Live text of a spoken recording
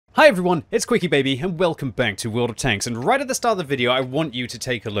Hi everyone, it's QuickyBaby and welcome back to World of Tanks, and right at the start of the video I want you to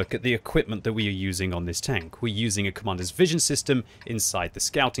take a look at the equipment that we are using on this tank. We're using a commander's vision system inside the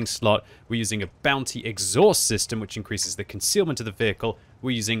scouting slot, we're using a bounty exhaust system which increases the concealment of the vehicle, we're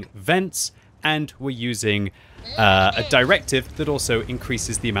using vents, and we're using a directive that also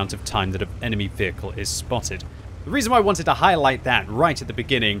increases the amount of time that an enemy vehicle is spotted. The reason why I wanted to highlight that right at the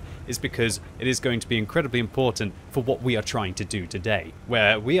beginning is because it is going to be incredibly important for what we are trying to do today,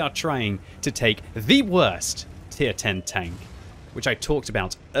 where we are trying to take the worst tier 10 tank, which I talked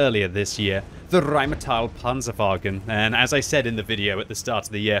about earlier this year, the Rheinmetall Panzerwagen, and as I said in the video at the start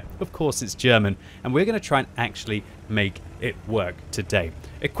of the year, of course it's German, and we're going to try and actually make it work today.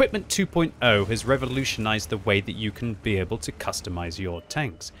 Equipment 2.0 has revolutionized the way that you can be able to customize your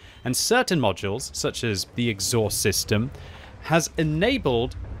tanks, and certain modules, such as the exhaust system, has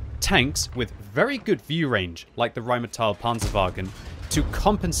enabled tanks with very good view range, like the Rheinmetall Panzerwagen, to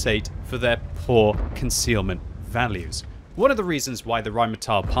compensate for their poor concealment values. One of the reasons why the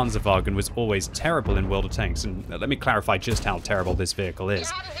Rheinmetall Panzerwagen was always terrible in World of Tanks, and let me clarify just how terrible this vehicle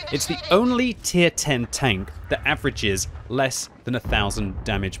is. It's the only tier 10 tank that averages less than 1,000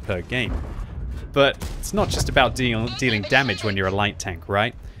 damage per game. But it's not just about dealing damage when you're a light tank,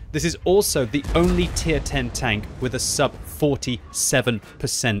 right? This is also the only tier 10 tank with a sub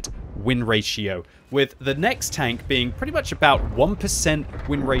 47% win ratio, with the next tank being pretty much about 1%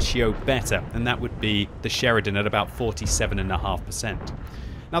 win ratio better, and that would be the Sheridan at about 47.5%.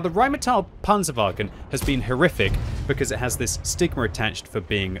 Now, the Rheinmetall Panzerwagen has been horrific because it has this stigma attached for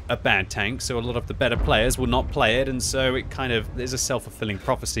being a bad tank, so a lot of the better players will not play it, and so it kind of is a self-fulfilling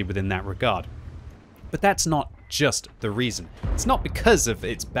prophecy within that regard. But that's not just the reason. It's not because of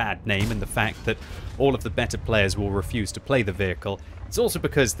its bad name and the fact that all of the better players will refuse to play the vehicle. It's also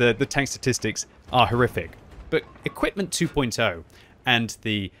because the tank statistics are horrific. But Equipment 2.0 and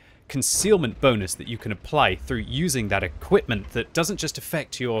the concealment bonus that you can apply through using that equipment that doesn't just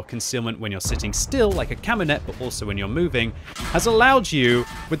affect your concealment when you're sitting still like a camo net, but also when you're moving, has allowed you,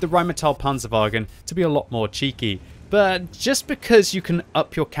 with the Rheinmetall Panzerwagen, to be a lot more cheeky. But just because you can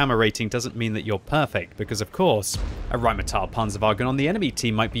up your camo rating doesn't mean that you're perfect, because of course, a Rheinmetall Panzerwagen on the enemy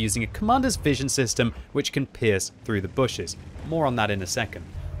team might be using a commander's vision system which can pierce through the bushes. More on that in a second.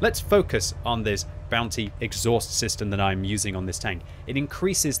 Let's focus on this bounty exhaust system that I'm using on this tank. It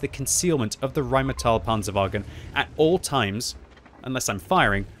increases the concealment of the Rheinmetall Panzerwagen at all times, unless I'm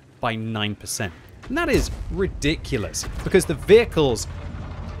firing, by 9%. And that is ridiculous, because the vehicle's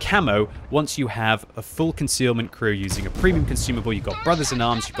camo, once you have a full concealment crew using a premium consumable, you've got brothers in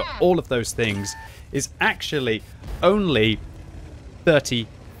arms, you've got all of those things, is actually only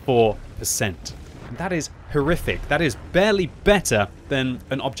 34%. And that is horrific. That is barely better than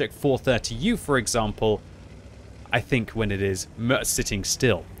an Object 430U, for example, I think, when it is sitting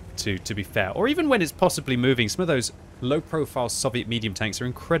still, to be fair. Or even when it's possibly moving. Some of those low-profile Soviet medium tanks are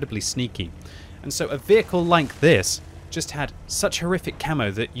incredibly sneaky. And so a vehicle like this just had such horrific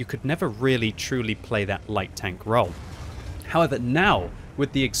camo that you could never really truly play that light tank role. However, now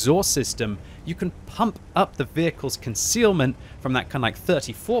with the exhaust system, you can pump up the vehicle's concealment from that kind of like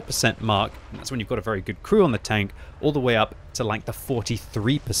 34% mark, and that's when you've got a very good crew on the tank, all the way up to like the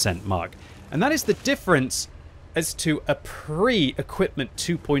 43% mark. And that is the difference as to a pre-Equipment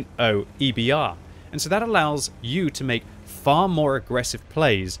 2.0 EBR. And so that allows you to make far more aggressive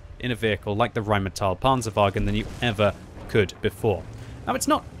plays in a vehicle like the Rheinmetall Panzerwagen than you ever could before. Now, it's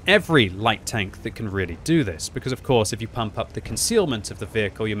not every light tank that can really do this, because of course if you pump up the concealment of the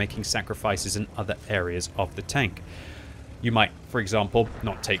vehicle, you're making sacrifices in other areas of the tank. You might, for example,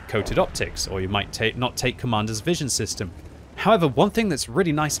 not take coated optics, or you might not take commander's vision system. However, one thing that's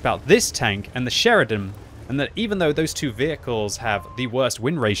really nice about this tank and the Sheridan, and that even though those two vehicles have the worst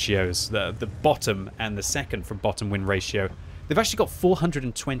win ratios, the bottom and the second from bottom win ratio, they've actually got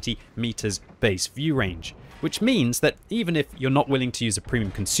 420 meters base view range, which means that even if you're not willing to use a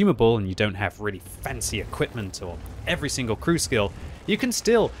premium consumable and you don't have really fancy equipment or every single crew skill, you can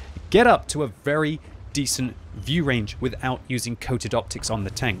still get up to a very decent view range without using coated optics on the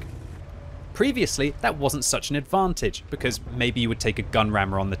tank. Previously, that wasn't such an advantage, because maybe you would take a gun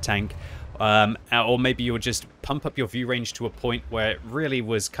rammer on the tank, or maybe you would just pump up your view range to a point where it really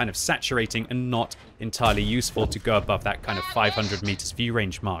was kind of saturating and not entirely useful to go above that kind of 500 meters view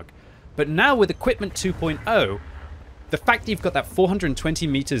range mark. But now with Equipment 2.0, the fact that you've got that 420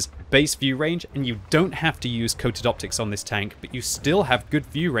 meters base view range and you don't have to use coated optics on this tank, but you still have good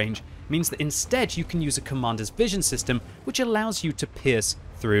view range, means that instead you can use a commander's vision system, which allows you to pierce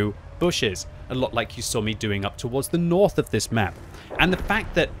through bushes, a lot like you saw me doing up towards the north of this map. And the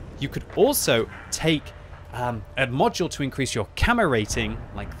fact that you could also take a module to increase your camo rating,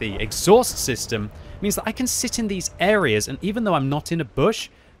 like the exhaust system, means that I can sit in these areas, and even though I'm not in a bush,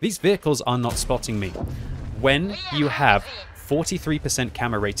 these vehicles are not spotting me. When you have 43%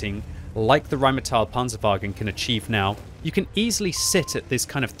 camo rating, like the Rheinmetall Panzerwagen can achieve now, you can easily sit at this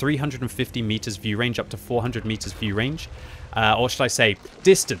kind of 350 meters view range up to 400 meters view range, or should I say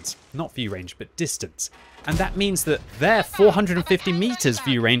distance, not view range, but distance. And that means that their 450 meters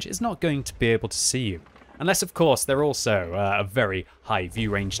view range is not going to be able to see you. Unless, of course, they're also a very high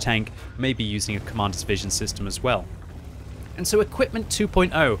view range tank, maybe using a commander's vision system as well. And so Equipment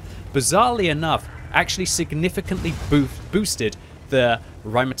 2.0, bizarrely enough, actually significantly boosted the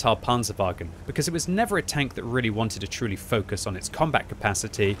Rheinmetall Panzerwagen, because it was never a tank that really wanted to truly focus on its combat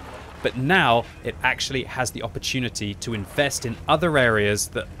capacity, but now it actually has the opportunity to invest in other areas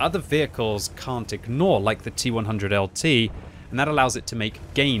that other vehicles can't ignore, like the T100LT, and that allows it to make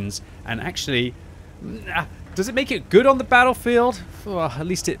gains. And actually, does it make it good on the battlefield? Well, at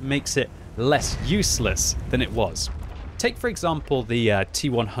least it makes it less useless than it was. Take, for example, the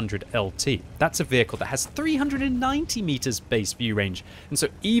T100LT. That's a vehicle that has 390 meters base view range. And so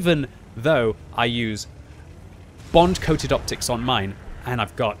even though I use bond-coated optics on mine, and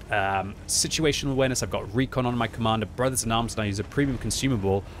I've got situational awareness, I've got recon on my commander, brothers in arms, and I use a premium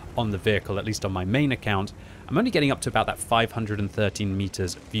consumable on the vehicle, at least on my main account, I'm only getting up to about that 513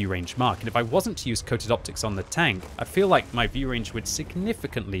 meters view range mark. And if I wasn't to use coated optics on the tank, I feel like my view range would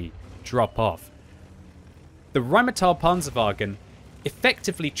significantly drop off. The Rheinmetall Panzerwagen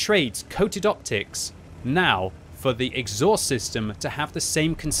effectively trades coated optics now for the exhaust system to have the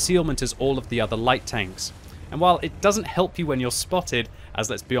same concealment as all of the other light tanks. And while it doesn't help you when you're spotted, as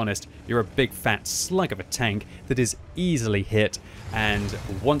let's be honest, you're a big fat slug of a tank that is easily hit, and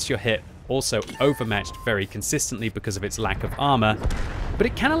once you're hit, also overmatched very consistently because of its lack of armor, but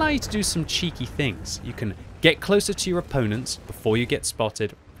it can allow you to do some cheeky things. You can get closer to your opponents before you get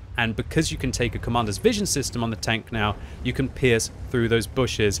spotted, and because you can take a commander's vision system on the tank now, you can pierce through those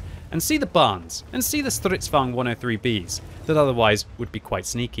bushes and see the barns and see the Stritzwagen 103Bs that otherwise would be quite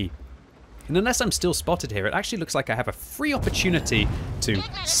sneaky. And unless I'm still spotted here, it actually looks like I have a free opportunity to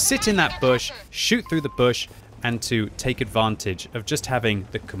sit in that bush, shoot through the bush, and to take advantage of just having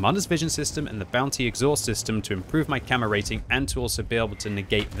the commander's vision system and the bounty exhaust system to improve my camo rating and to also be able to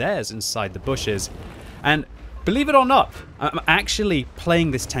negate theirs inside the bushes. And believe it or not, I'm actually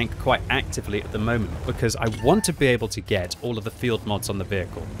playing this tank quite actively at the moment because I want to be able to get all of the field mods on the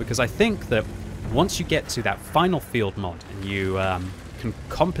vehicle, because I think that once you get to that final field mod and you can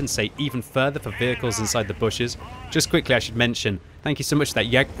compensate even further for vehicles inside the bushes. Just quickly, I should mention, thank you so much to that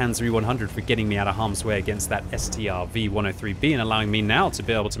Jagdpanzer E100 for getting me out of harm's way against that STR V103B and allowing me now to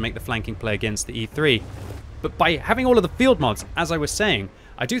be able to make the flanking play against the E3. But by having all of the field mods, as I was saying,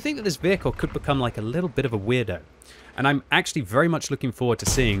 I do think that this vehicle could become like a little bit of a weirdo. And I'm actually very much looking forward to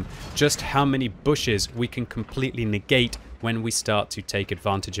seeing just how many bushes we can completely negate when we start to take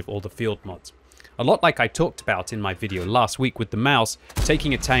advantage of all the field mods. A lot like I talked about in my video last week with the mouse,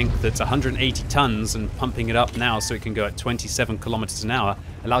 taking a tank that's 180 tons and pumping it up now so it can go at 27 kilometers an hour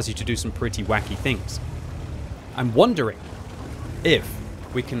allows you to do some pretty wacky things. I'm wondering if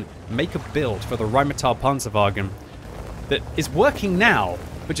we can make a build for the Rheinmetall Panzerwagen that is working now,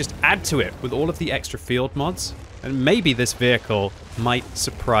 but just add to it with all of the extra field mods, and maybe this vehicle might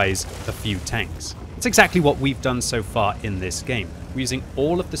surprise a few tanks. It's exactly what we've done so far in this game. We're using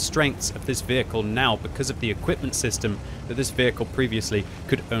all of the strengths of this vehicle now because of the equipment system that this vehicle previously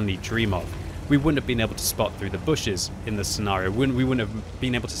could only dream of. We wouldn't have been able to spot through the bushes in this scenario. We wouldn't have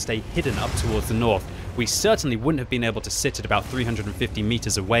been able to stay hidden up towards the north. We certainly wouldn't have been able to sit at about 350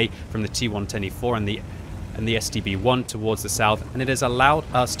 meters away from the T110E4 and the STB-1 towards the south, and it has allowed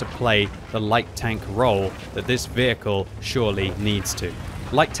us to play the light tank role that this vehicle surely needs to.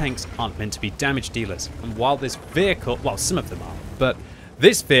 Light tanks aren't meant to be damage dealers, and while this vehicle, well, some of them are, but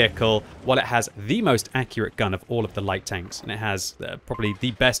this vehicle, while it has the most accurate gun of all of the light tanks, and it has probably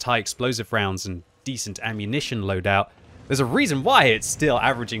the best high explosive rounds and decent ammunition loadout, there's a reason why it's still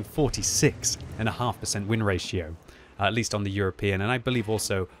averaging 46.5% win ratio, at least on the European, and I believe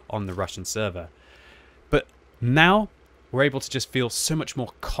also on the Russian server. But now we're able to just feel so much more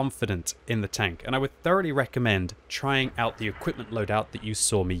confident in the tank, and I would thoroughly recommend trying out the equipment loadout that you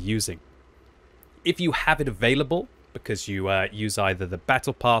saw me using. If you have it available, because you use either the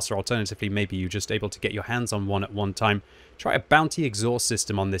battle pass or alternatively maybe you're just able to get your hands on one at one time, try a bounty exhaust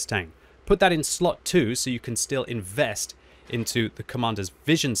system on this tank. Put that in slot 2 so you can still invest into the commander's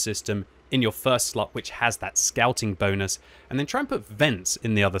vision system in your first slot, which has that scouting bonus, and then try and put vents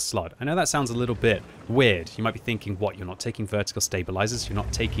in the other slot. I know that sounds a little bit weird. You might be thinking, what, you're not taking vertical stabilizers, you're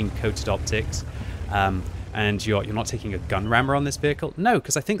not taking coated optics. and you're not taking a gun rammer on this vehicle? No,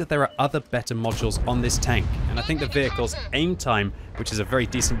 because I think that there are other better modules on this tank. And I think the vehicle's aim time, which is a very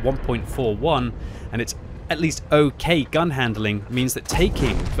decent 1.41, and it's at least okay gun handling, means that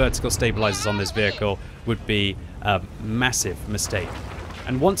taking vertical stabilizers on this vehicle would be a massive mistake.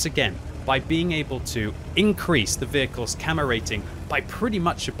 And once again, by being able to increase the vehicle's camo rating by pretty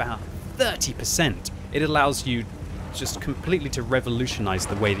much about 30%, it allows you just completely to revolutionize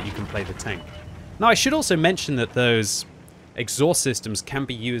the way that you can play the tank. Now, I should also mention that those exhaust systems can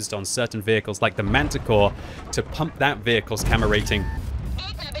be used on certain vehicles like the Manticore to pump that vehicle's camo rating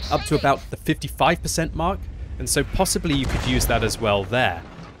up to about the 55% mark, and so possibly you could use that as well there.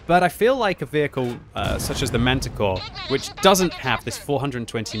 But I feel like a vehicle such as the Manticore, which doesn't have this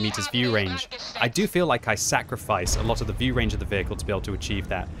 420 meters view range, I do feel like I sacrifice a lot of the view range of the vehicle to be able to achieve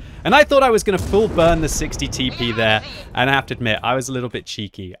that. And I thought I was going to full burn the 60 TP there, and I have to admit, I was a little bit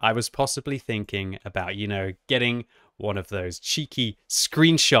cheeky. I was possibly thinking about, you know, getting one of those cheeky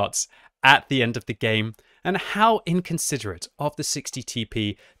screenshots at the end of the game, and how inconsiderate of the 60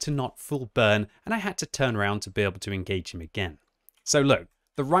 TP to not full burn, and I had to turn around to be able to engage him again. So look,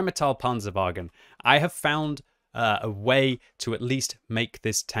 the Rheinmetall Panzerwagen, I have found a way to at least make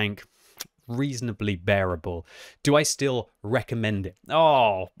this tank reasonably bearable. Do I still recommend it?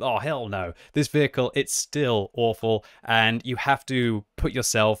 Oh hell no. This vehicle, it's still awful, and you have to put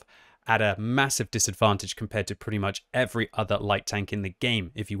yourself at a massive disadvantage compared to pretty much every other light tank in the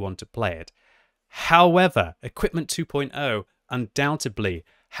game if you want to play it. However, Equipment 2.0 undoubtedly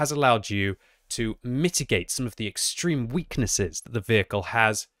has allowed you to mitigate some of the extreme weaknesses that the vehicle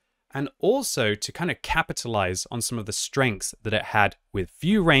has, and also to kind of capitalize on some of the strengths that it had with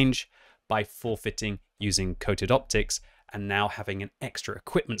view range by forfeiting using coated optics and now having an extra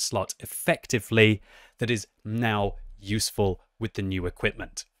equipment slot effectively that is now useful with the new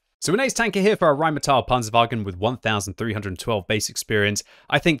equipment. So an ace tanker here for a Rheinmetall Panzerwagen with 1,312 base experience.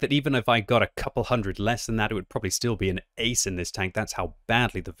 I think that even if I got a couple hundred less than that, it would probably still be an ace in this tank. That's how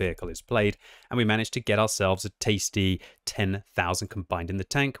badly the vehicle is played. And we managed to get ourselves a tasty 10,000 combined in the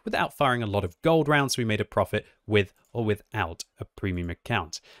tank without firing a lot of gold rounds. So we made a profit with or without a premium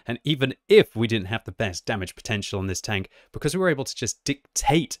account. And even if we didn't have the best damage potential on this tank, because we were able to just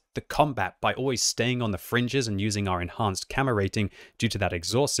dictate the combat by always staying on the fringes and using our enhanced camo rating due to that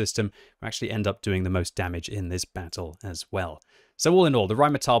exhaust system, we actually end up doing the most damage in this battle as well. So all in all, the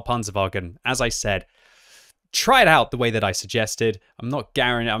Rheinmetall Panzerwagen, as I said, try it out the way that I suggested. I'm not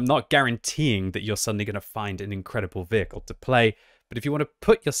guaranteeing that you're suddenly going to find an incredible vehicle to play, but if you want to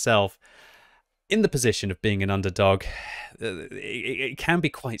put yourself in the position of being an underdog, it can be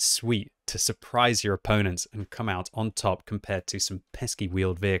quite sweet to surprise your opponents and come out on top compared to some pesky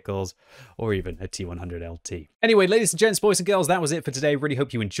wheeled vehicles or even a T100 LT. Anyway, ladies and gents, boys and girls, that was it for today. Really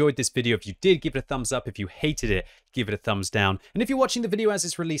hope you enjoyed this video. If you did, give it a thumbs up. If you hated it, give it a thumbs down. And if you're watching the video as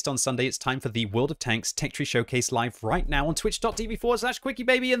it's released on Sunday, it's time for the World of Tanks Tech Tree Showcase live right now on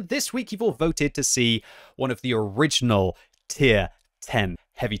twitch.tv/QuickyBaby. And this week you've all voted to see one of the original tier 10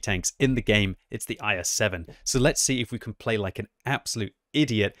 heavy tanks in the game. It's the IS-7. So let's see if we can play like an absolute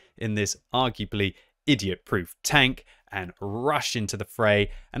idiot in this arguably idiot-proof tank and rush into the fray.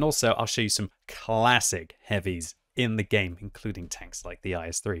 And also I'll show you some classic heavies in the game, including tanks like the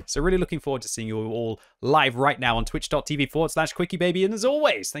IS-3. So really looking forward to seeing you all live right now on twitch.tv/QuickyBaby. And as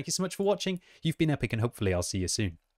always, thank you so much for watching. You've been epic, and hopefully I'll see you soon.